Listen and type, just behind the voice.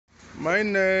My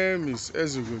name is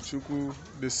Ezugochukwu,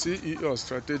 the CEO of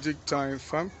Strategic Time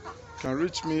Farm. You can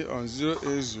reach me on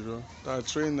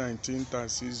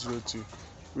 080-3319-3602.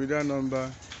 With that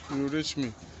number, you will reach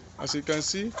me. As you can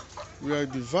see, we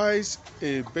have devised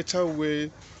a better way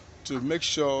to make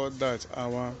sure that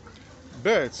our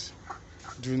birds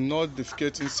do not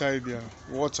defecate inside their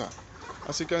water.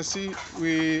 As you can see,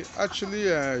 we actually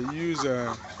use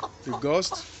the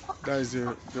ghost, that is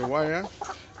the wire,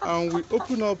 and we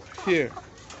open up here.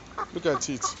 Look at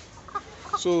it.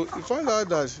 So you find out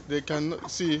that they cannot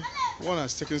see, one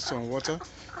has taken some water.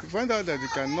 You find out that they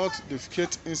cannot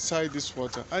defecate inside this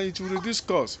water, and it will reduce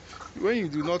cost when you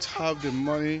do not have the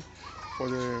money for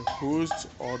the hose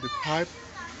or the pipe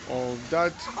or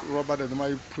that rubber that they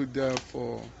might put there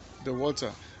for the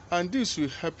water. And this will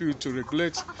help you to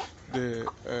regulate the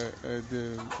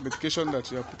medication that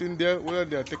you are putting there, whether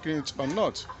they are taking it or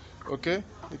not. Okay,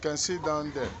 you can see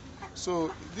down there.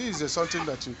 So this is something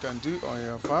that you can do on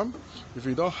your farm if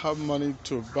you don't have money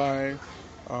to buy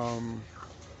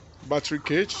battery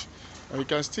cage, and you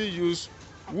can still use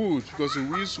wood, because we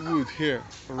use wood here,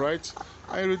 right?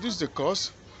 And reduce the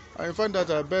cost, and you find that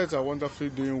our birds are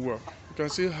wonderfully doing well. You can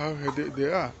see how healthy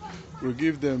they are. We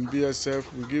give them BSF,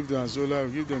 we give them Azolla,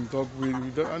 we give them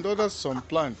dogweed, and others some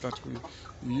plant that we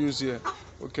use here.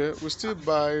 Okay, we still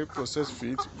buy processed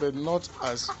feed, but not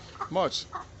as much.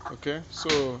 Okay,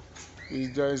 so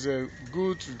there is a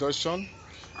good reduction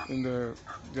in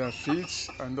their feeds,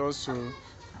 and also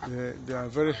they are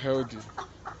very healthy.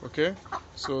 Okay,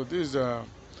 so these are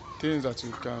things that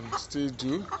you can still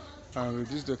do and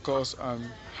reduce the cost and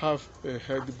have a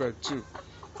healthy bird too.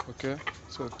 Okay,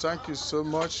 so thank you so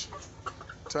much.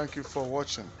 Thank you for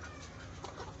watching.